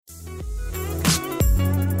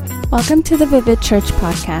Welcome to the Vivid Church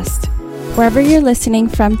podcast. Wherever you're listening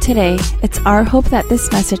from today, it's our hope that this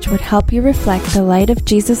message would help you reflect the light of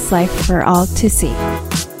Jesus' life for all to see.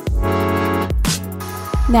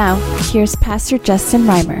 Now, here's Pastor Justin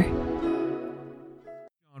Reimer.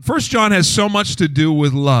 1 John has so much to do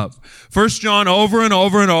with love. 1 John over and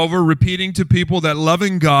over and over repeating to people that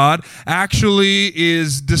loving God actually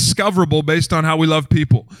is discoverable based on how we love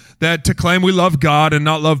people. That to claim we love God and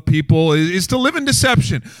not love people is to live in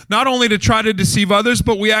deception. Not only to try to deceive others,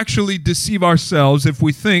 but we actually deceive ourselves if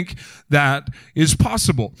we think that is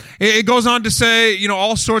possible. It goes on to say,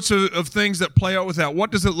 all sorts of things that play out with that.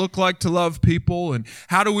 What does it look like to love people, and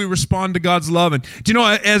how do we respond to God's love? And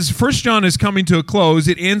as 1 John is coming to a close,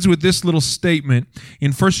 it ends with this little statement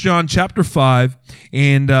in 1 John chapter 5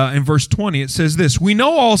 and in verse 20. It says this: "We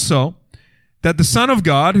know also that the Son of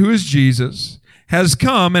God, who is Jesus, has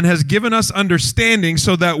come and has given us understanding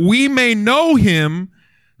so that we may know him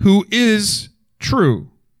who is true.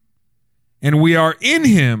 And we are in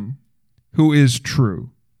him who is true,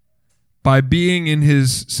 by being in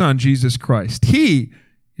his Son, Jesus Christ. He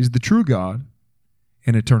is the true God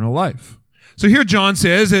and eternal life." So here John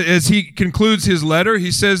says, as he concludes his letter,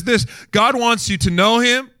 he says this: God wants you to know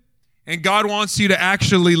him, and God wants you to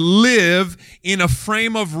actually live in a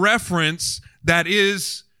frame of reference that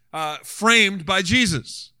is framed by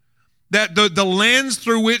Jesus. That the lens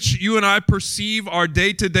through which you and I perceive our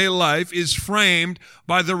day-to-day life is framed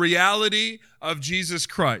by the reality of Jesus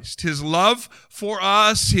Christ. His love for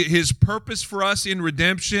us, his purpose for us in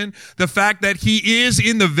redemption, the fact that he is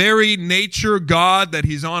in the very nature God, that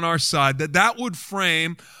he's on our side, that would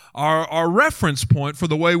frame our reference point for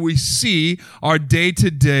the way we see our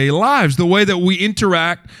day-to-day lives, the way that we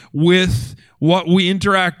interact with what we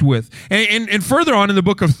interact with. And further on in the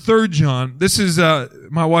book of 3 John, this is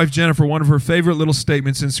my wife Jennifer, one of her favorite little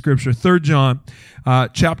statements in Scripture. 3 John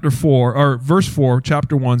chapter 4, or verse 4,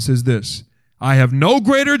 chapter 1 says this: "I have no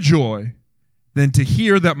greater joy than to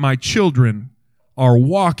hear that my children are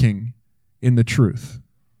walking in the truth."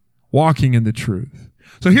 Walking in the truth.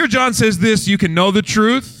 So here John says this: you can know the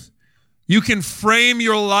truth. You can frame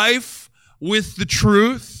your life with the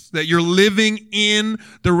truth, that you're living in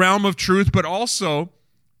the realm of truth, but also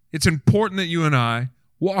it's important that you and I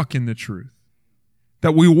walk in the truth.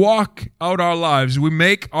 That we walk out our lives. We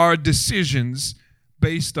make our decisions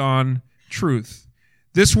based on truth.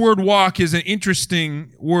 This word walk is an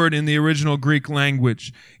interesting word in the original Greek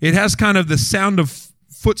language. It has kind of the sound of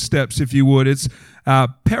footsteps, if you would. It's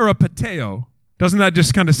peripateo. Doesn't that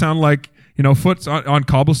just kind of sound like, foot on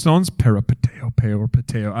cobblestones?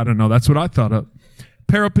 Peripateo. I don't know. That's what I thought of.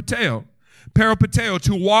 Peripateo,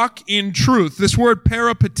 to walk in truth. This word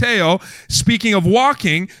peripateo, speaking of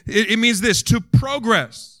walking, it means this: to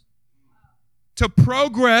progress. To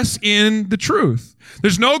progress in the truth.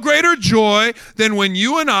 There's no greater joy than when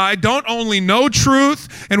you and I don't only know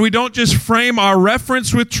truth, and we don't just frame our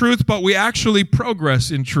reference with truth, but we actually progress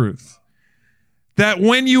in truth. That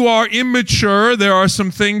when you are immature, there are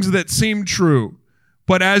some things that seem true,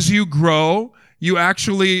 but as you grow, you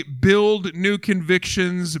actually build new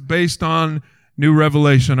convictions based on new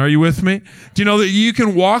revelation. Are you with me? Do you know that you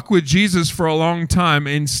can walk with Jesus for a long time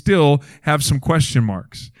and still have some question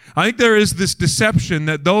marks? I think there is this deception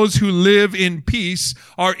that those who live in peace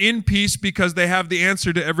are in peace because they have the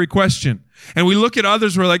answer to every question. And we look at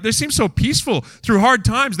others, we're like, they seem so peaceful through hard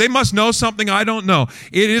times. They must know something I don't know.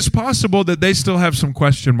 It is possible that they still have some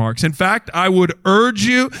question marks. In fact, I would urge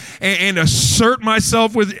you and assert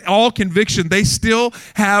myself with all conviction, they still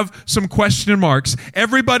have some question marks.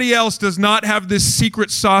 Everybody else does not have this secret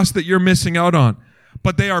sauce that you're missing out on.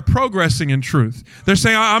 But they are progressing in truth. They're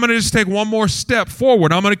saying, I'm going to just take one more step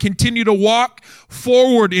forward. I'm going to continue to walk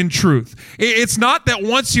forward in truth. It's not that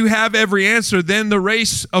once you have every answer, then the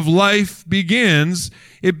race of life begins.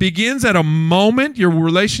 It begins at a moment. Your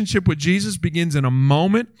relationship with Jesus begins in a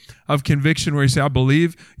moment of conviction where you say, I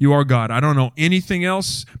believe you are God. I don't know anything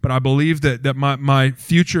else, but I believe that my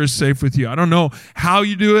future is safe with you. I don't know how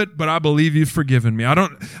you do it, but I believe you've forgiven me. I'm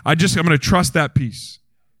going to trust that peace.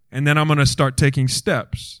 And then I'm going to start taking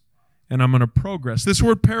steps, and I'm going to progress. This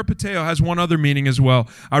word peripateo has one other meaning as well.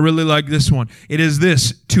 I really like this one. It is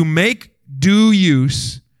this: to make due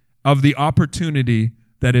use of the opportunity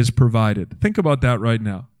that is provided. Think about that right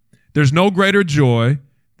now. There's no greater joy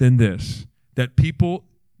than this, that people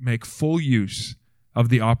make full use of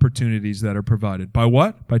the opportunities that are provided. By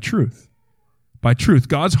what? By truth. By truth.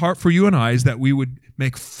 God's heart for you and I is that we would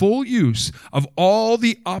make full use of all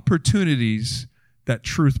the opportunities that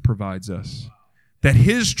truth provides us. That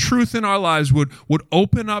his truth in our lives would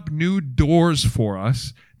open up new doors for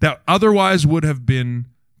us that otherwise would have been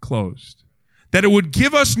closed. That it would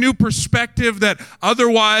give us new perspective that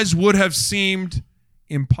otherwise would have seemed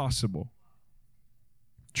impossible.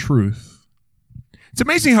 Truth. It's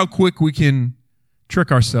amazing how quick we can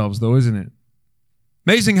trick ourselves, though, isn't it?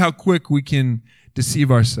 Amazing how quick we can deceive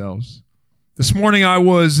ourselves. This morning I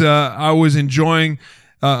was enjoying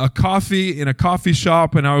a coffee in a coffee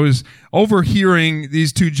shop, and I was overhearing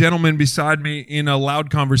these two gentlemen beside me in a loud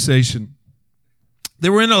conversation. They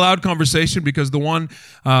were in a loud conversation because the one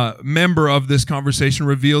member of this conversation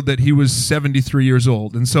revealed that he was 73 years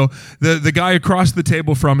old. And so the guy across the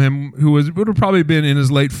table from him, who would have probably been in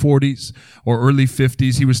his late 40s or early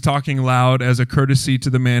 50s, he was talking loud as a courtesy to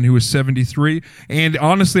the man who was 73. And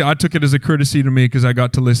honestly, I took it as a courtesy to me because I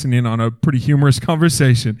got to listen in on a pretty humorous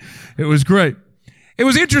conversation. It was great. It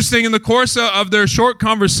was interesting, in the course of their short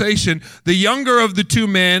conversation, the younger of the two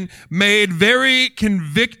men made very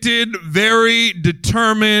convicted, very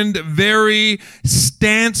determined, very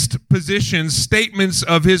stanced statements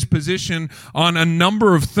of his position on a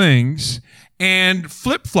number of things, and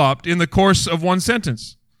flip-flopped in the course of one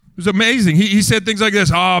sentence. It was amazing. He said things like this: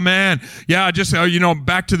 "Oh man, yeah, just,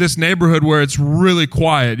 back to this neighborhood where it's really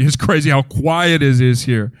quiet. It's crazy how quiet it is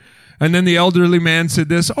here." And then the elderly man said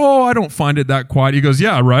this: "Oh, I don't find it that quiet." He goes,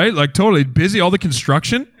 "Yeah, right? Like totally busy, all the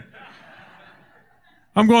construction."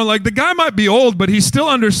 I'm going like, the guy might be old, but he still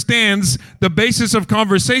understands the basis of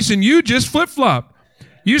conversation. You just flip-flop.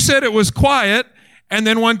 You said it was quiet and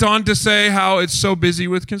then went on to say how it's so busy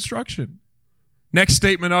with construction. Next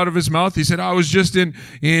statement out of his mouth, he said, "I was just in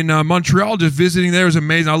Montreal, just visiting there. It was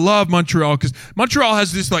amazing. I love Montreal because Montreal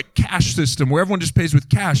has this like cash system where everyone just pays with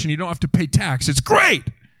cash and you don't have to pay tax. It's great."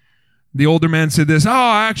 The older man said this: "Oh,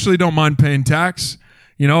 I actually don't mind paying tax.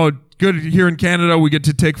 Good here in Canada, we get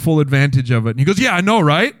to take full advantage of it." And he goes, "Yeah, I know,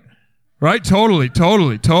 right? Right? Totally,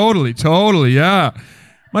 yeah." I'm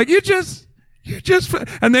like, you just,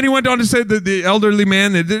 and then he went on to say that the elderly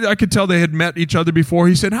man, I could tell they had met each other before.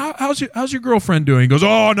 He said, how's your girlfriend doing?" He goes,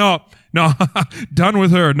 "Oh, no, done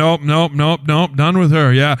with her. Nope, done with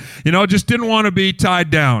her. Yeah. Just didn't want to be tied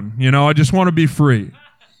down. I just want to be free."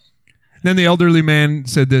 Then the elderly man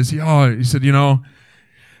said this. He said,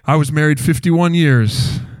 "I was married 51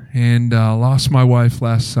 years and lost my wife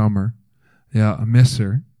last summer. Yeah, I miss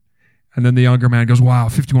her." And then the younger man goes, "Wow,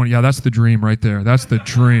 51. Yeah, that's the dream right there. That's the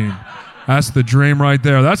dream. That's the dream right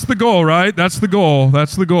there. That's the goal, right? That's the goal.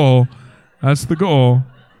 That's the goal. That's the goal."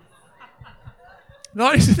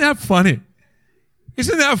 No, isn't that funny?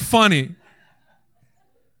 Isn't that funny?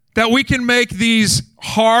 That we can make these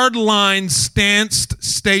hard-line, stanced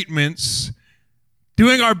statements,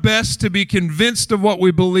 doing our best to be convinced of what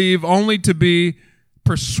we believe, only to be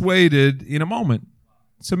persuaded in a moment.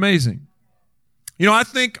 It's amazing. I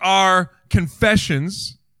think our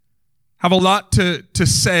confessions have a lot to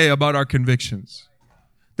say about our convictions.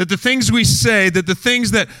 That the things we say, that the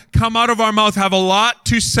things that come out of our mouth have a lot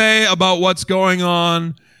to say about what's going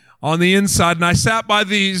on the inside. And I sat by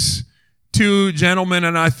these two gentlemen,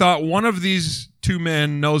 and I thought, one of these two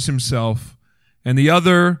men knows himself, and the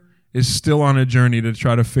other is still on a journey to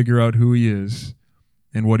try to figure out who he is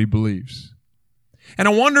and what he believes. And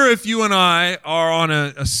I wonder if you and I are on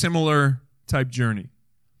a similar type journey,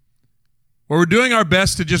 where we're doing our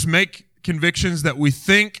best to just make convictions that we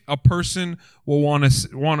think a person will want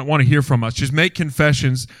to hear from us. Just make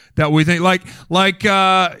confessions that we think,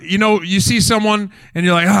 you see someone and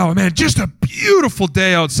you're like, "Oh man, just a beautiful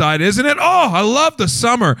day outside, isn't it? Oh, I love the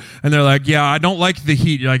summer." And they're like, "Yeah, I don't like the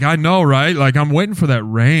heat." You're like, "I know, right? Like, I'm waiting for that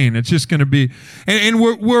rain. It's just going to be," and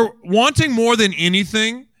we're wanting more than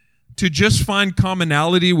anything to just find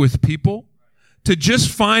commonality with people, to just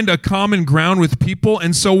find a common ground with people.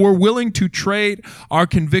 And so we're willing to trade our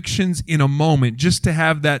convictions in a moment just to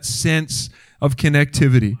have that sense of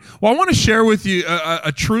connectivity. Well, I want to share with you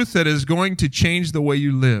a truth that is going to change the way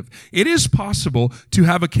you live. It is possible to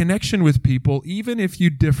have a connection with people even if you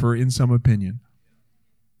differ in some opinion.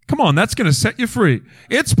 Come on, that's going to set you free.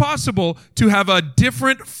 It's possible to have a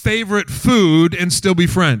different favorite food and still be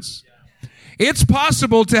friends. It's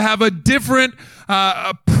possible to have a different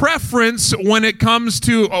preference when it comes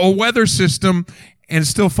to a weather system and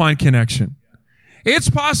still find connection.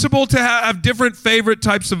 It's possible to have different favorite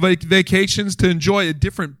types of vacations, to enjoy a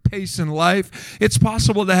different pace in life. It's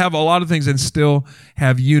possible to have a lot of things and still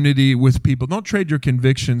have unity with people. Don't trade your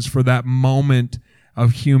convictions for that moment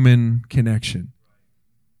of human connection.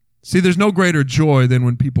 See, there's no greater joy than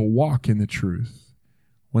when people walk in the truth,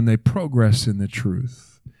 when they progress in the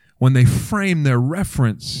truth, when they frame their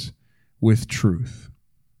reference with truth.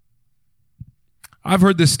 I've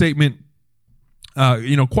heard this statement,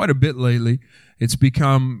 quite a bit lately. It's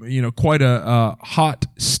become, quite a hot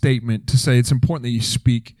statement to say it's important that you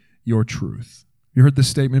speak your truth. You heard this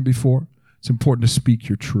statement before? It's important to speak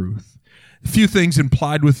your truth. A few things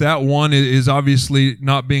implied with that. One is obviously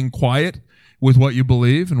not being quiet with what you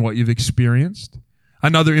believe and what you've experienced.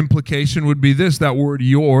 Another implication would be this, that word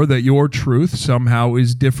that your truth somehow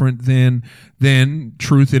is different than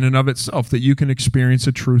truth in and of itself, that you can experience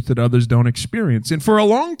a truth that others don't experience. And for a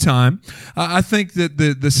long time, I think that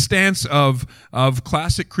the stance of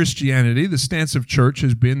classic Christianity, the stance of church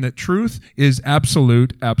has been that truth is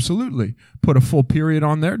absolute, absolutely. Put a full period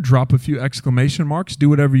on there, drop a few exclamation marks, do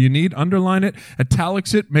whatever you need, underline it,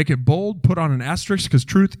 italics it, make it bold, put on an asterisk, because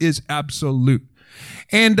truth is absolute.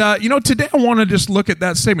 And, today I want to just look at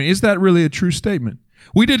that statement. Is that really a true statement?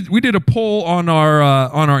 We did a poll on our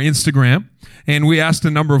Instagram, and we asked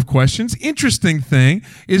a number of questions. Interesting thing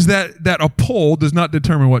is that a poll does not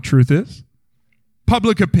determine what truth is.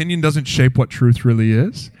 Public opinion doesn't shape what truth really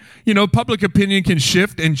is. Public opinion can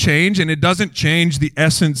shift and change, and it doesn't change the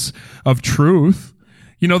essence of truth.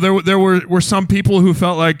 There were some people who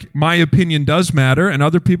felt like my opinion does matter, and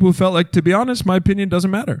other people who felt like, to be honest, my opinion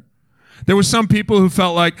doesn't matter. There were some people who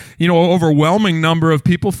felt like, overwhelming number of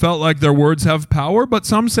people felt like their words have power, but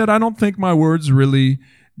some said, I don't think my words really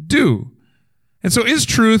do. And so is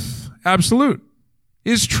truth absolute?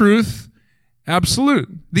 Is truth absolute?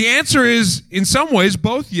 The answer is, in some ways,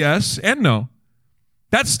 both yes and no.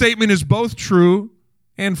 That statement is both true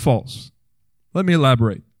and false. Let me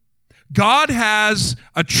elaborate. God has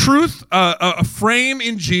a truth, a frame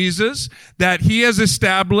in Jesus that he has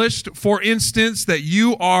established, for instance, that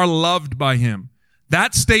you are loved by him.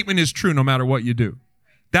 That statement is true no matter what you do.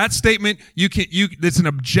 That statement, it's an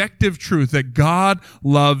objective truth that God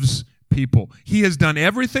loves people. He has done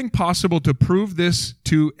everything possible to prove this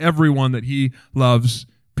to everyone, that he loves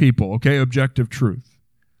people. Okay, objective truth.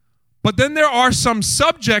 But then there are some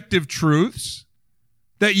subjective truths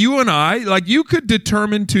that you and I, like you could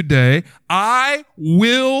determine today, I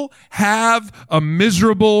will have a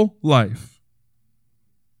miserable life.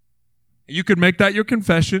 You could make that your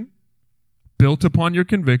confession, built upon your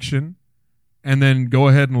conviction, and then go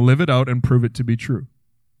ahead and live it out and prove it to be true.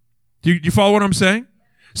 Do you follow what I'm saying?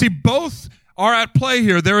 See, both are at play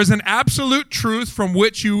here. There is an absolute truth from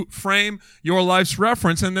which you frame your life's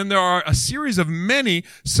reference, and then there are a series of many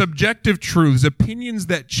subjective truths, opinions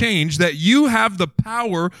that change, that you have the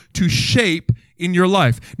power to shape in your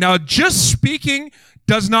life. Now, just speaking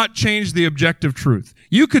does not change the objective truth.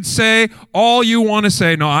 You could say all you want to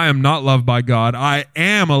say, no, I am not loved by God. I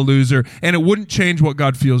am a loser, and it wouldn't change what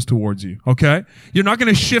God feels towards you, okay? You're not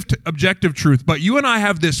going to shift objective truth, but you and I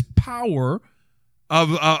have this power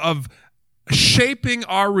of shaping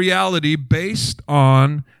our reality based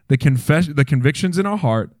on the convictions in our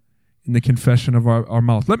heart and the confession of our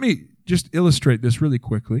mouth. Let me just illustrate this really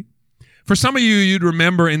quickly. For some of you, you'd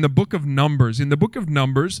remember in the book of Numbers. In the book of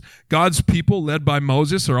Numbers, God's people, led by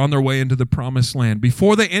Moses, are on their way into the promised land.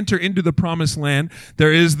 Before they enter into the promised land,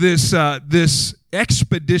 there is this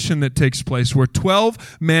expedition that takes place where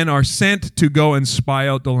 12 men are sent to go and spy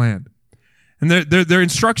out the land. And their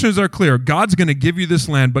instructions are clear. God's going to give you this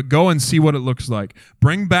land, but go and see what it looks like.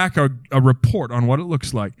 Bring back a report on what it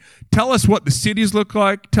looks like. Tell us what the cities look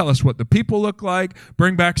like. Tell us what the people look like.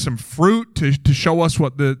 Bring back some fruit to show us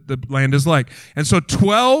what the land is like. And so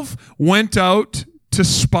 12 went out to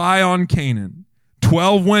spy on Canaan.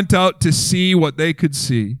 12 went out to see what they could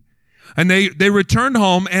see. And they returned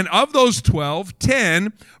home, and of those 12,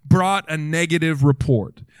 10 brought a negative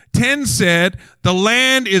report. 10 said, the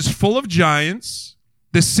land is full of giants.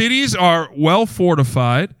 The cities are well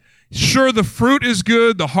fortified. Sure, the fruit is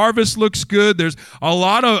good. The harvest looks good. There's a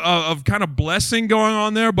lot of kind of blessing going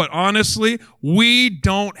on there. But honestly, we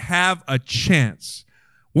don't have a chance.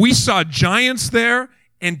 We saw giants there,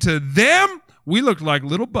 and to them, we looked like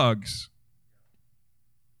little bugs.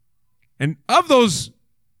 And of those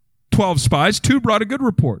 12 spies, 2 brought a good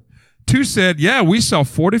report. 2 said, yeah, we saw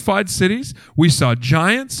fortified cities. We saw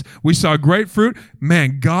giants. We saw grapefruit.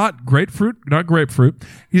 Man, grapefruit.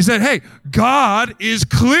 He said, hey, God is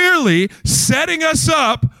clearly setting us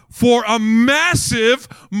up for a massive,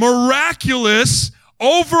 miraculous,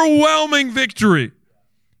 overwhelming victory.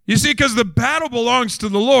 You see, because the battle belongs to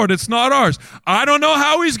the Lord. It's not ours. I don't know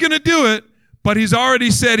how he's going to do it, but he's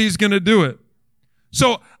already said he's going to do it.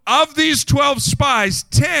 So of these 12 spies,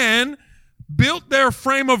 10 built their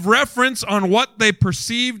frame of reference on what they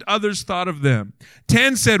perceived others thought of them.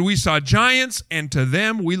 10 said, we saw giants, and to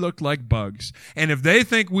them we looked like bugs. And if they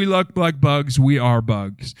think we look like bugs, we are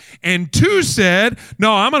bugs. And 2 said,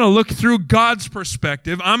 no, I'm going to look through God's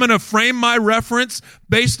perspective. I'm going to frame my reference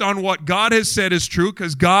based on what God has said is true,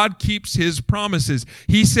 because God keeps his promises.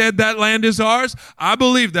 He said that land is ours. I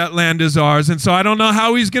believe that land is ours. And so I don't know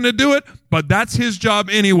how he's going to do it, but that's his job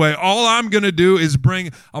anyway. All I'm going to do is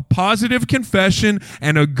bring a positive confession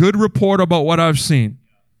and a good report about what I've seen.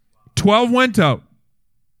 12 went out.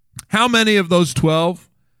 How many of those 12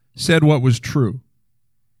 said what was true?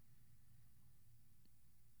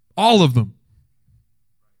 All of them.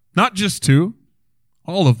 Not just 2,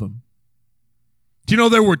 all of them. Do you know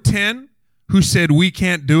there were 10 who said we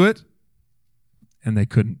can't do it? And they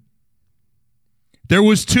couldn't. There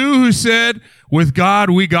was 2 who said, with God,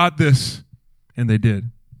 we got this. And they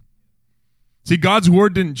did. See, God's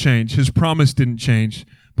word didn't change. His promise didn't change.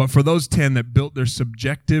 But for those 10 that built their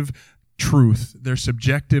subjective truth, their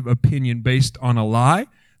subjective opinion based on a lie,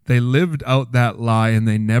 they lived out that lie and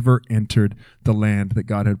they never entered the land that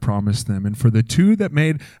God had promised them. And for the 2 that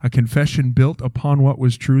made a confession built upon what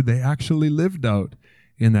was true, they actually lived out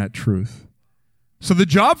in that truth. So the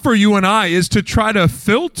job for you and I is to try to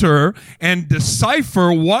filter and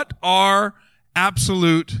decipher what are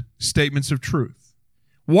absolute statements of truth.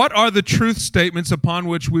 What are the truth statements upon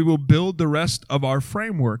which we will build the rest of our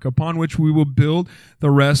framework, upon which we will build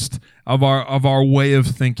the rest of our way of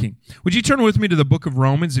thinking? Would you turn with me to the book of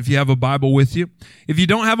Romans if you have a Bible with you? If you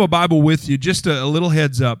don't have a Bible with you, just a little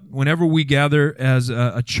heads up. Whenever we gather as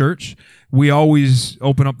a church, we always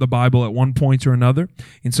open up the Bible at one point or another.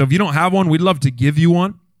 And so if you don't have one, we'd love to give you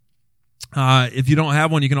one. If you don't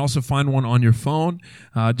have one, you can also find one on your phone.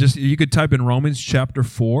 You could type in Romans chapter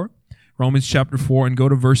 4. Romans chapter 4 and go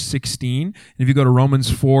to verse 16. And if you go to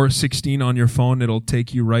Romans 4:16 on your phone, it'll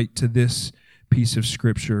take you right to this piece of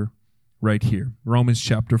scripture right here. Romans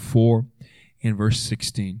chapter 4 and verse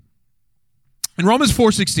 16. In Romans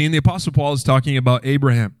 4:16, the Apostle Paul is talking about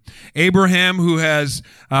Abraham. Abraham, who has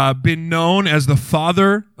been known as the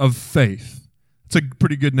father of faith. It's a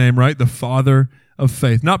pretty good name, right? The father of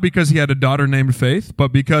faith. Not because he had a daughter named Faith, but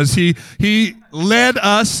because he led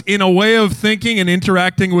us in a way of thinking and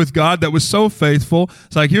interacting with God that was so faithful.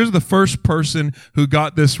 It's like, here's the first person who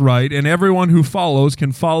got this right, and everyone who follows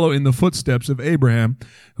can follow in the footsteps of Abraham,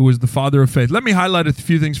 who was the father of faith. Let me highlight a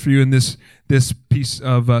few things for you in this piece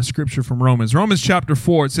of scripture from Romans. Romans chapter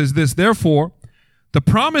 4, it says this, therefore, the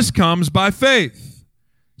promise comes by faith,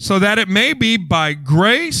 so that it may be by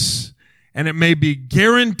grace, and it may be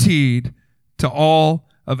guaranteed to all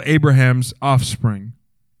of Abraham's offspring.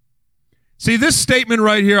 See, this statement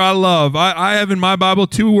right here I love. I have in my Bible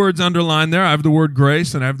 2 words underlined there. I have the word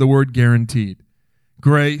grace and I have the word guaranteed.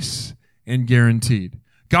 Grace and guaranteed.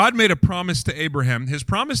 God made a promise to Abraham. His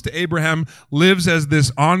promise to Abraham lives as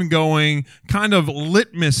this ongoing kind of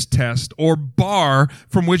litmus test or bar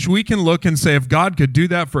from which we can look and say, if God could do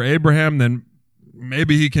that for Abraham, then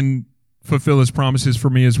maybe he can fulfill his promises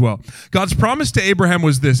for me as well. God's promise to Abraham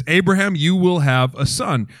was this: Abraham, you will have a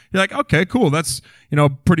son. You're like, okay, cool. That's, a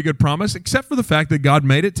pretty good promise, except for the fact that God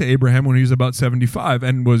made it to Abraham when he was about 75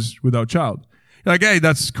 and was without child. You're like, hey,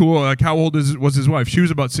 that's cool. Like, how old was his wife? She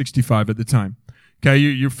was about 65 at the time. Okay,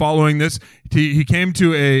 you're following this. He came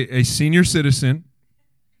to a senior citizen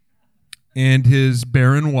and his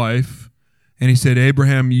barren wife, and he said,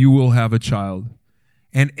 Abraham, you will have a child.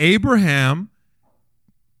 And Abraham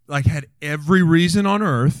had every reason on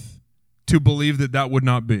earth to believe that would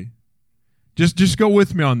not be. Just go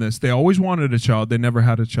with me on this. They always wanted a child. They never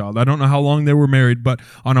had a child. I don't know how long they were married, but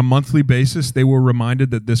on a monthly basis, they were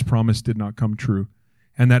reminded that this promise did not come true.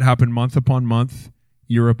 And that happened month upon month,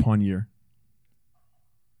 year upon year.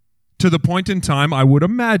 To the point in time, I would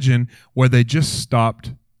imagine, where they just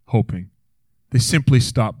stopped hoping. They simply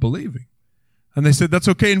stopped believing. And they said, that's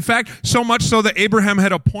okay. In fact, so much so that Abraham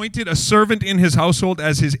had appointed a servant in his household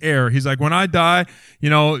as his heir. He's like, when I die,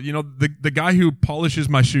 the guy who polishes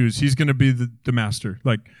my shoes, he's going to be the master.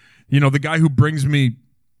 The guy who brings me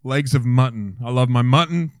legs of mutton. I love my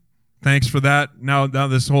mutton. Thanks for that. Now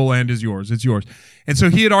this whole land is yours. It's yours. And so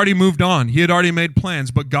he had already moved on. He had already made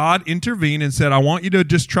plans. But God intervened and said, I want you to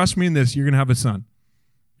just trust me in this. You're going to have a son.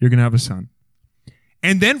 You're going to have a son.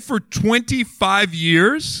 And then for 25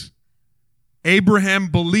 years, Abraham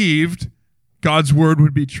believed God's word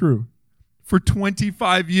would be true. For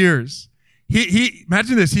 25 years. He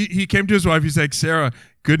imagine this. He came to his wife. He's like, Sarah,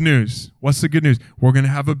 good news. What's the good news? We're going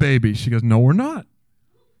to have a baby. She goes, no, we're not.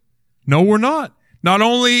 No, we're not. Not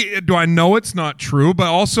only do I know it's not true, but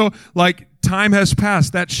also time has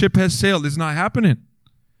passed. That ship has sailed. It's not happening.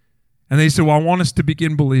 And they said, well, I want us to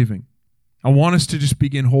begin believing. I want us to just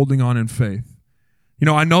begin holding on in faith. You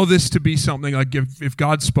know, I know this to be something like if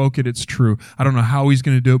God spoke it, it's true. I don't know how he's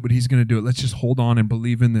going to do it, but he's going to do it. Let's just hold on and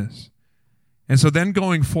believe in this. And so then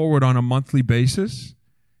going forward on a monthly basis,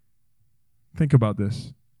 think about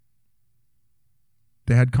this.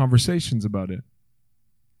 They had conversations about it.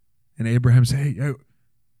 And Abraham said, hey,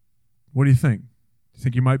 what do you think? You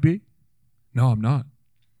think you might be? No, I'm not.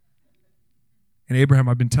 And Abraham,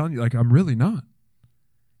 I've been telling you, like, I'm really not.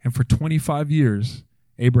 And for 25 years,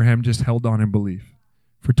 Abraham just held on in belief.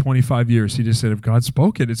 For 25 years, he just said, if God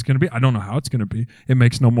spoke it, it's going to be. I don't know how it's going to be. It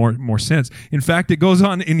makes no more sense. In fact, it goes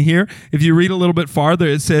on in here. If you read a little bit farther,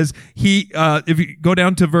 it says, if you go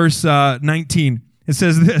down to verse 19, it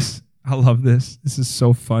says this. I love this. This is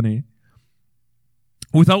so funny.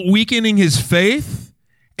 Without weakening his faith,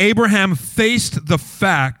 Abraham faced the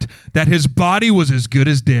fact that his body was as good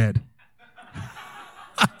as dead.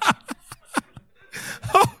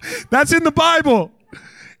 Oh, that's in the Bible.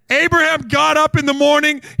 Abraham got up in the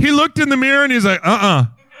morning, he looked in the mirror and he's like,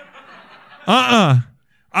 I'm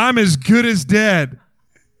as good as dead.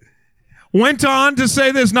 Went on to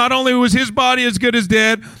say this, not only was his body as good as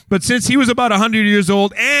dead, but since he was about 100 years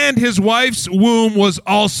old and his wife's womb was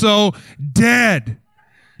also dead.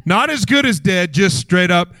 Not as good as dead, just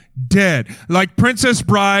straight up dead. Like Princess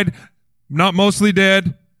Bride, not mostly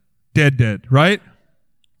dead, dead, right?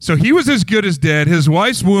 So he was as good as dead. His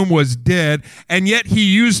wife's womb was dead, and yet he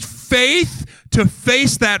used faith to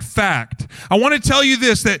face that fact. I want to tell you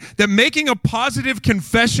this, that making a positive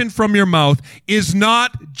confession from your mouth is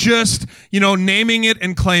not just, naming it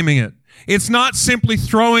and claiming it. It's not simply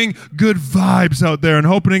throwing good vibes out there and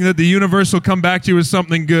hoping that the universe will come back to you with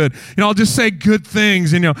something good. I'll just say good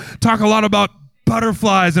things and, talk a lot about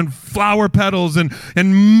butterflies and flower petals and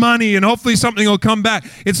money, and hopefully something will come back.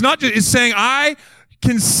 It's not just, it's saying, I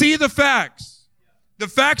can see the facts. The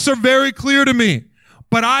facts are very clear to me.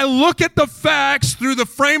 But I look at the facts through the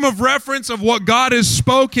frame of reference of what God has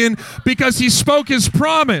spoken, because he spoke his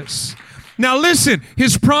promise. Now listen,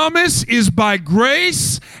 his promise is by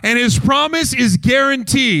grace and his promise is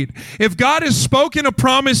guaranteed. If God has spoken a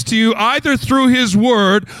promise to you either through his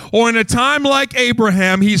word or in a time like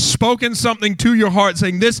Abraham, he's spoken something to your heart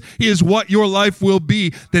saying this is what your life will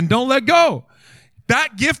be, then don't let go.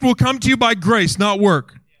 That gift will come to you by grace, not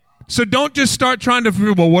work. So don't just start trying to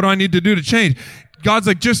figure, well, what do I need to do to change? God's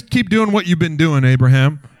like, just keep doing what you've been doing,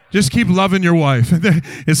 Abraham. Just keep loving your wife.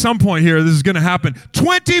 At some point here, this is going to happen.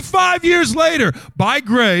 25 years later, by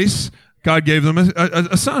grace, God gave them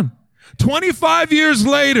a son. 25 years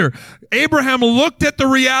later, Abraham looked at the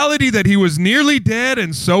reality that he was nearly dead,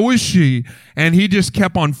 and so was she. And he just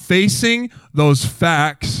kept on facing those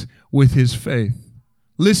facts with his faith.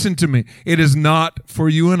 Listen to me. It is not for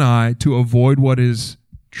you and I to avoid what is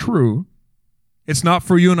true. It's not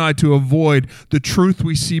for you and I to avoid the truth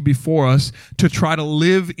we see before us, to try to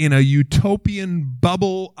live in a utopian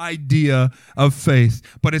bubble idea of faith.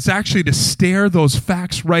 But it's actually to stare those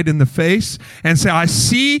facts right in the face and say, I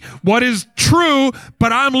see what is true,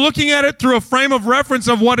 but I'm looking at it through a frame of reference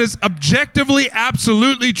of what is objectively,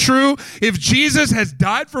 absolutely true. If Jesus has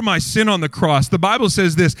died for my sin on the cross, the Bible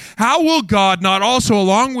says this, how will God not also,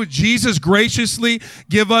 along with Jesus, graciously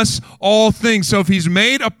give us all things? So if he's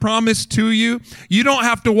made a promise to you, you don't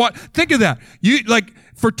have to watch. Think of that.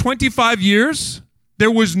 For 25 years, there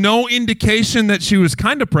was no indication that she was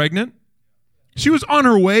kind of pregnant. She was on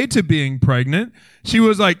her way to being pregnant. She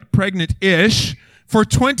was like pregnant-ish. For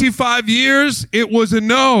 25 years, it was a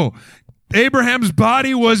no. Abraham's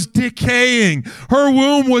body was decaying. Her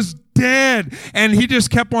womb was dead. And he just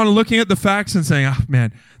kept on looking at the facts and saying,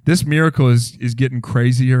 man, this miracle is getting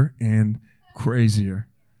crazier and crazier.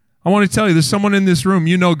 I want to tell you, there's someone in this room,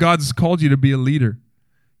 God's called you to be a leader.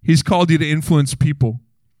 He's called you to influence people.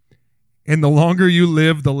 And the longer you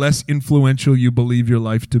live, the less influential you believe your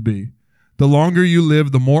life to be. The longer you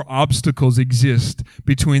live, the more obstacles exist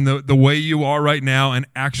between the way you are right now and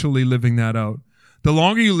actually living that out. The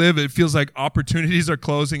longer you live, it feels like opportunities are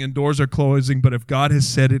closing and doors are closing, but if God has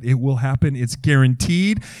said it, it will happen. It's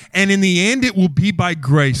guaranteed. And in the end, it will be by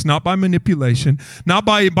grace, not by manipulation, not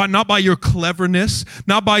by your cleverness,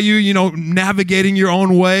 not by you, navigating your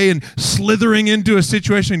own way and slithering into a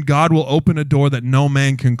situation. God will open a door that no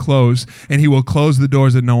man can close, and he will close the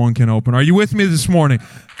doors that no one can open. Are you with me this morning?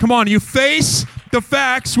 Come on, you face the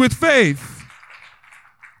facts with faith.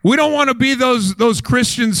 We don't want to be those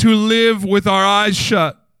Christians who live with our eyes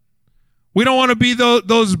shut. We don't want to be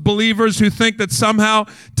those believers who think that somehow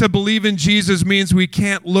to believe in Jesus means we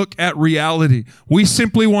can't look at reality. We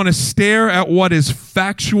simply want to stare at what is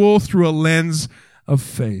factual through a lens of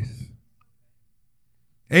faith.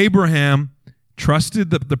 Abraham trusted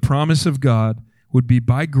that the promise of God would be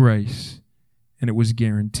by grace, and it was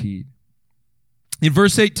guaranteed. In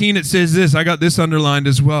verse 18, it says this. I got this underlined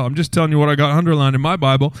as well. I'm just telling you what I got underlined in my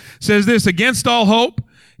Bible. It says this, against all hope.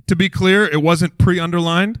 To be clear, it wasn't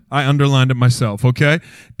pre-underlined. I underlined it myself, okay?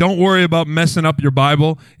 Don't worry about messing up your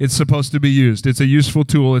Bible. It's supposed to be used. It's a useful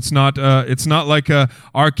tool. It's not like a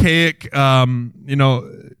archaic, to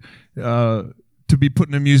be put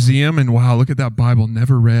in a museum and, wow, look at that Bible,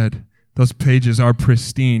 never read. Those pages are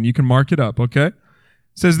pristine. You can mark it up, okay? It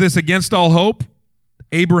says this, against all hope,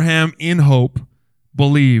 Abraham in hope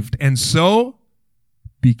believed, and so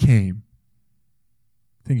became.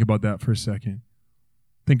 Think about that for a second.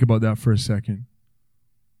 Think about that for a second.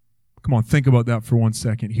 Come on, think about that for 1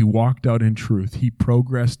 second. He walked out in truth. He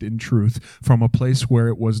progressed in truth from a place where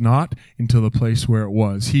it was not into the place where it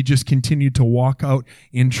was. He just continued to walk out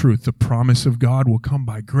in truth. The promise of God will come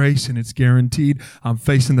by grace, and it's guaranteed. I'm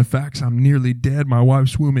facing the facts. I'm nearly dead. My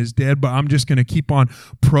wife's womb is dead, but I'm just going to keep on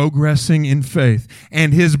progressing in faith.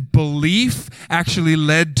 And his belief actually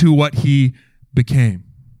led to what he became.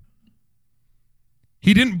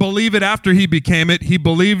 He didn't believe it after he became it. He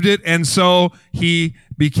believed it, and so he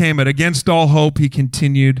became it. Against all hope, he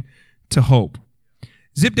continued to hope.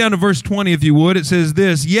 Zip down to verse 20, if you would. It says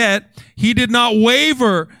this, yet he did not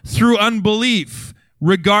waver through unbelief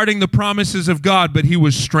regarding the promises of God, but he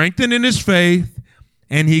was strengthened in his faith,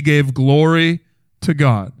 and he gave glory to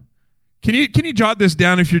God. Can you jot this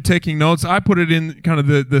down if you're taking notes? I put it in kind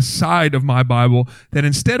of the side of my Bible that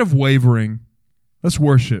instead of wavering, let's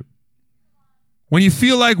worship. When you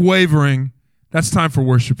feel like wavering, that's time for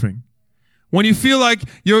worshiping. When you feel like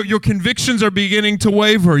your convictions are beginning to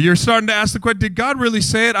waver, you're starting to ask the question, did God really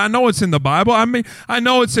say it? I know it's in the Bible. I mean, I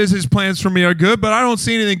know it says his plans for me are good, but I don't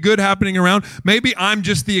see anything good happening around. Maybe I'm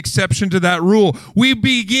just the exception to that rule. We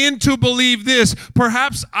begin to believe this.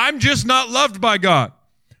 Perhaps I'm just not loved by God.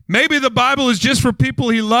 Maybe the Bible is just for people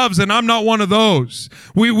he loves, and I'm not one of those.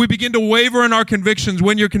 We begin to waver in our convictions.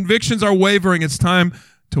 When your convictions are wavering, it's time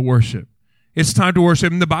to worship. It's time to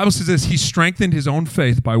worship. And the Bible says this, he strengthened his own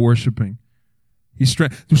faith by worshiping.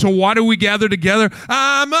 So why do we gather together?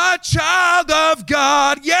 I'm a child of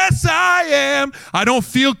God. Yes, I am. I don't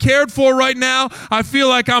feel cared for right now. I feel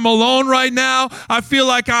like I'm alone right now. I feel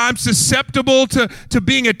like I'm susceptible to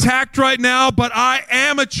being attacked right now, but I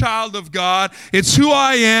am a child of God. It's who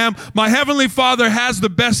I am. My Heavenly Father has the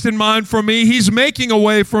best in mind for me. He's making a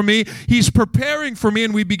way for me. He's preparing for me,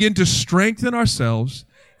 and we begin to strengthen ourselves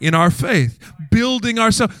in our faith, building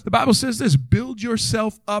ourselves. The Bible says this, build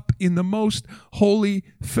yourself up in the most holy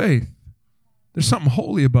faith. There's something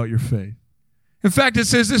holy about your faith. In fact, it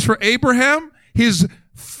says this for Abraham, his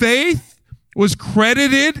faith was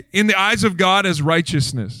credited in the eyes of God as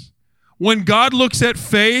righteousness. When God looks at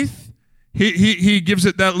faith, he gives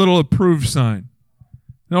it that little approved sign.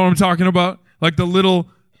 You know what I'm talking about? Like the little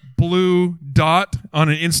blue dot on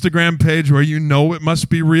an Instagram page where you know it must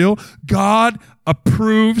be real. God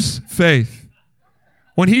approves faith.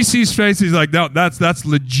 When he sees faith, he's like, no, that's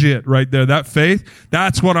legit right there. That faith,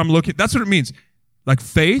 that's what I'm looking. That's what it means. Like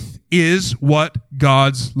faith is what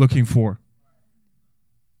God's looking for.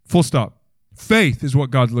 Full stop. Faith is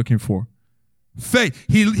what God's looking for. Faith.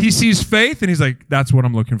 He sees faith and he's like, that's what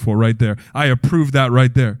I'm looking for right there. I approve that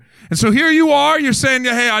right there. And so here you are, you're saying,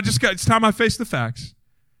 hey, it's time I face the facts.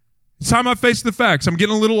 It's time I face the facts. I'm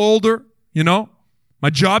getting a little older, you know. My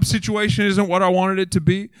job situation isn't what I wanted it to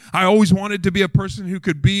be. I always wanted to be a person who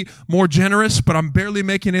could be more generous, but I'm barely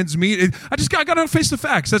making ends meet. I got to face the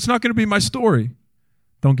facts. That's not going to be my story.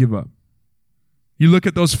 Don't give up. You look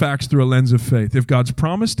at those facts through a lens of faith. If God's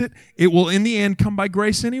promised it, it will in the end come by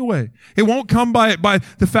grace anyway. It won't come by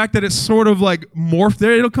the fact that it's sort of like morphed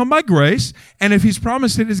there. It'll come by grace. And if he's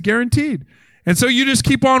promised it, it's guaranteed. And so you just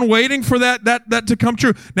keep on waiting for that to come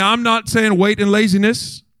true. Now, I'm not saying wait in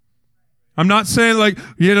laziness. I'm not saying like,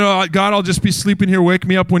 God, I'll just be sleeping here. Wake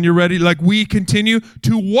me up when you're ready. Like we continue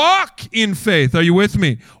to walk in faith. Are you with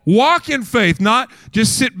me? Walk in faith, not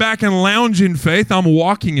just sit back and lounge in faith. I'm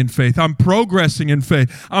walking in faith. I'm progressing in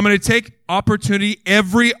faith. I'm going to take opportunity,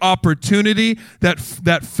 every opportunity that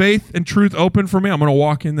faith and truth open for me. I'm going to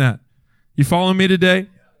walk in that. You following me today?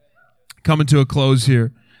 Coming to a close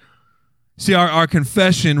here. See, our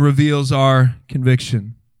confession reveals our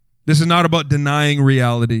conviction. This is not about denying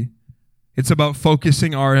reality. It's about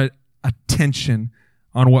focusing our attention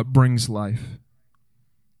on what brings life.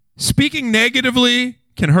 Speaking negatively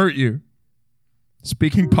can hurt you.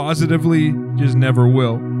 Speaking positively just never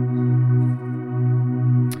will.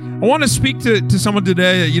 I want to speak to someone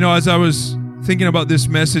today. You know, as I was thinking about this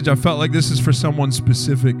message, I felt like this is for someone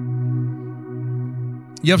specific.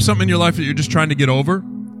 You have something in your life that you're just trying to get over.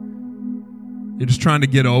 You're just trying to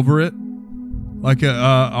get over it. Like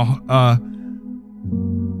a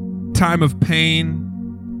time of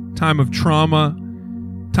pain, time of trauma,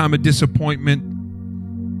 time of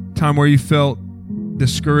disappointment, time where you felt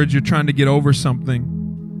discouraged. You're trying to get over something.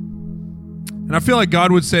 And I feel like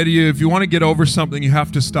God would say to you, if you want to get over something, you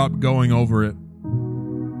have to stop going over it.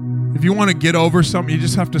 If you want to get over something, you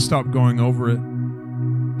just have to stop going over it.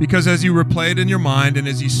 Because as you replay it in your mind and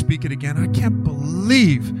as you speak it again, I can't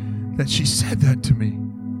believe that she said that to me.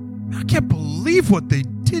 I can't believe what they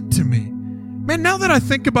did to me. Man, now that I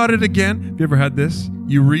think about it again, have you ever had this?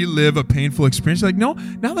 You relive a painful experience. You're like, no,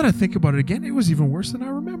 now that I think about it again, it was even worse than I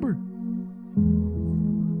remembered.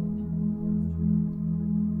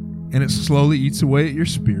 And it slowly eats away at your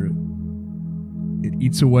spirit. It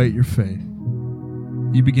eats away at your faith.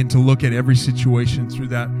 You begin to look at every situation through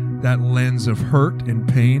that lens of hurt and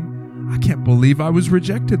pain. I can't believe I was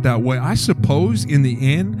rejected that way. I suppose in the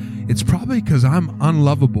end, it's probably because I'm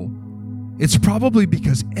unlovable. It's probably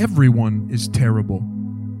because everyone is terrible.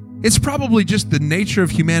 It's probably just the nature of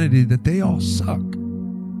humanity that they all suck.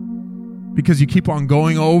 Because you keep on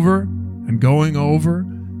going over and going over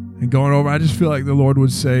and going over. I just feel like the Lord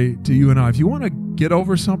would say to you and I, if you want to get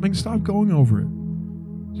over something, stop going over it.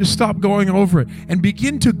 Just stop going over it and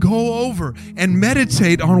begin to go over and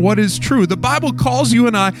meditate on what is true. The Bible calls you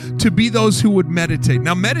and I to be those who would meditate.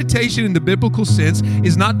 Now, meditation in the biblical sense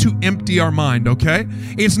is not to empty our mind, okay?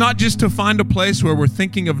 It's not just to find a place where we're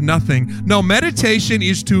thinking of nothing. No, meditation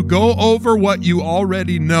is to go over what you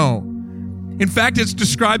already know. In fact, it's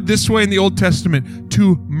described this way in the Old Testament,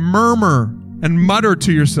 to murmur and mutter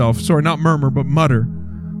to yourself. Sorry, not murmur, but mutter.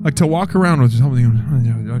 Like to walk around with something.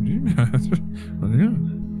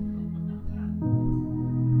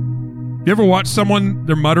 You ever watch someone,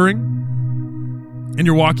 they're muttering, and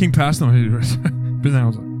you're walking past them, but I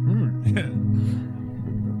was like,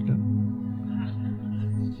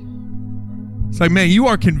 It's like, man, you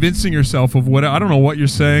are convincing yourself of what, I don't know what you're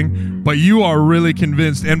saying, but you are really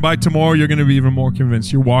convinced, and by tomorrow you're going to be even more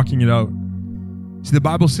convinced. You're walking it out. See, the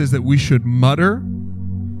Bible says that we should mutter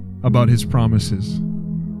about his promises.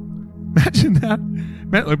 Imagine that.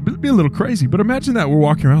 Man, it'd be a little crazy, but imagine that we're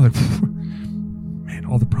walking around like, man,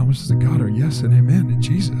 all the promises of God are yes and amen in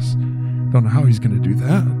Jesus. Don't know how he's going to do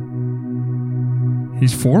that.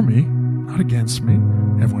 He's for me, not against me.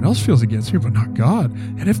 Everyone else feels against me, but not God.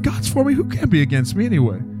 And if God's for me, who can be against me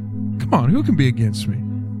anyway? Come on, who can be against me?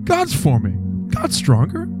 God's for me. God's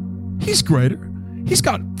stronger. He's greater. He's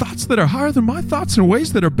got thoughts that are higher than my thoughts and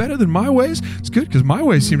ways that are better than my ways. It's good because my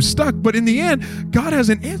ways seem stuck. But in the end, God has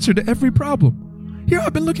an answer to every problem. Here,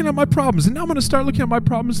 I've been looking at my problems, and now I'm going to start looking at my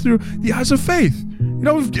problems through the eyes of faith. You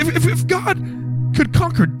know, if God could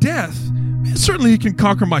conquer death, man, certainly he can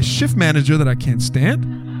conquer my shift manager that I can't stand.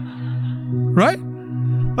 Right?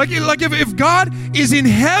 Like if God is in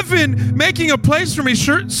heaven making a place for me,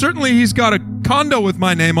 certainly he's got a condo with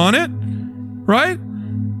my name on it. Right?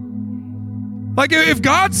 Like if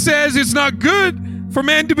God says it's not good for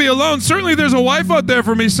man to be alone, certainly there's a wife out there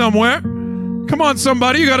for me somewhere. Come on,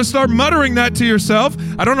 somebody, you got to start muttering that to yourself.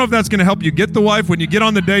 I don't know if that's going to help you get the wife. When you get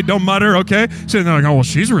on the date, don't mutter, okay? Sitting there like, oh, well,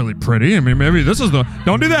 she's really pretty. I mean, maybe this is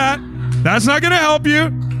don't do that. That's not going to help you.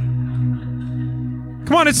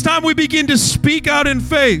 Come on, it's time we begin to speak out in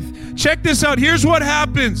faith. Check this out. Here's what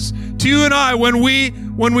happens to you and I when we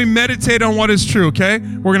meditate on what is true, okay?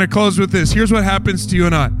 We're going to close with this. Here's what happens to you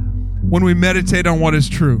and I when we meditate on what is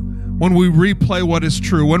true, when we replay what is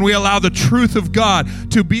true, when we allow the truth of God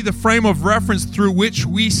to be the frame of reference through which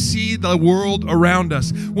we see the world around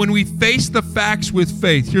us, when we face the facts with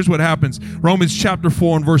faith. Here's what happens. Romans chapter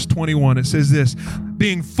 4 and verse 21, it says this,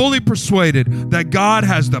 being fully persuaded that God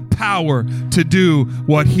has the power to do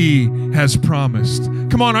what he has promised.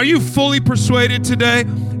 Come on, are you fully persuaded today?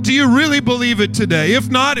 Do you really believe it today? If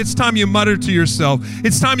not, it's time you mutter to yourself.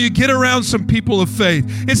 It's time you get around some people of faith.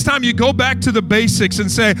 It's time you go back to the basics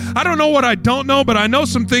and say, I don't know what I don't know, but I know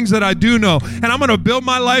some things that I do know. And I'm going to build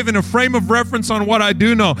my life in a frame of reference on what I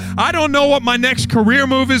do know. I don't know what my next career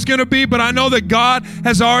move is going to be, but I know that God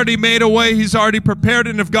has already made a way. He's already prepared.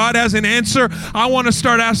 And if God has an answer, I want to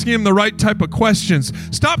start asking him the right type of questions.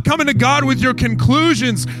 Stop coming to God with your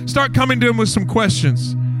conclusions. Start coming to him with some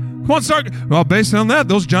questions. Come on, well, based on that,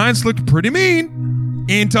 those giants look pretty mean.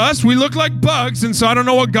 And to us, we look like bugs, and so I don't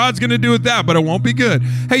know what God's going to do with that, but it won't be good.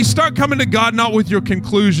 Hey, start coming to God not with your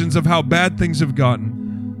conclusions of how bad things have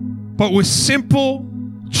gotten, but with simple,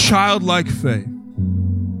 childlike faith.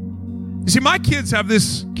 You see, my kids have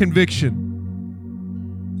this conviction.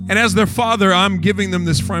 And as their father, I'm giving them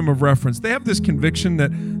this frame of reference. They have this conviction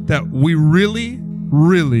that we really,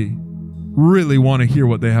 really, really want to hear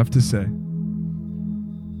what they have to say.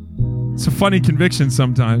 It's a funny conviction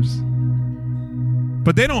sometimes.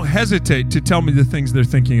 But they don't hesitate to tell me the things they're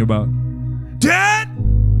thinking about. Dad,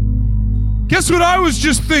 guess what I was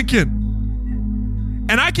just thinking?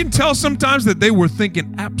 And I can tell sometimes that they were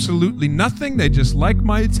thinking absolutely nothing. They just like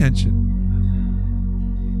my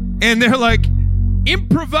attention. And they're like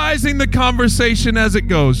improvising the conversation as it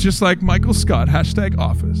goes, just like Michael Scott,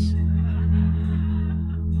 #office.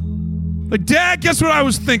 Like, Dad, guess what I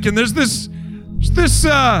was thinking? There's this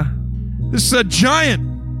giant.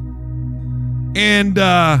 And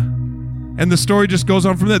the story just goes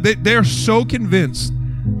on from there. They are so convinced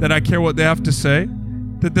that I care what they have to say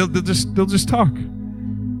that they'll just talk.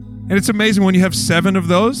 And it's amazing when you have 7 of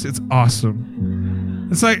those. It's awesome.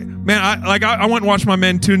 It's like, man, I went and watched my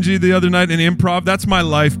man Tunji the other night in improv. That's my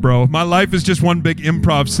life, bro. My life is just one big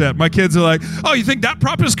improv set. My kids are like, oh, you think that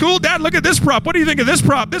prop is cool? Dad, look at this prop. What do you think of this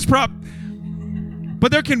prop? This prop.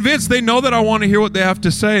 But they're convinced. They know that I want to hear what they have to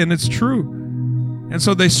say, and it's true. And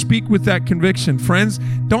so they speak with that conviction. Friends,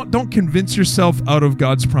 don't convince yourself out of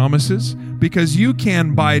God's promises, because you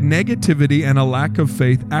can, by negativity and a lack of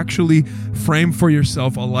faith, actually frame for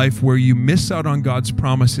yourself a life where you miss out on God's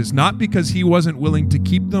promises, not because He wasn't willing to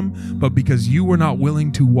keep them, but because you were not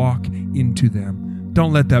willing to walk into them.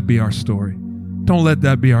 Don't let that be our story. Don't let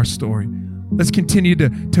that be our story. Let's continue to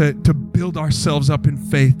build ourselves up in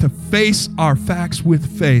faith, to face our facts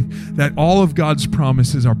with faith, that all of God's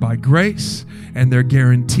promises are by grace and they're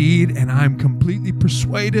guaranteed, and I'm completely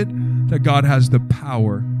persuaded that God has the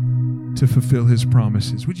power to fulfill His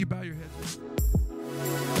promises. Would you bow your heads?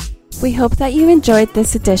 We hope that you enjoyed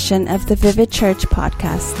this edition of the Vivid Church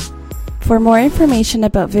podcast. For more information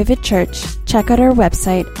about Vivid Church, check out our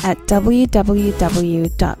website at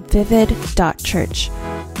www.vivid.church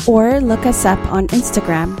or look us up on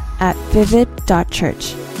Instagram at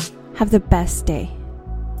vivid.church. Have the best day.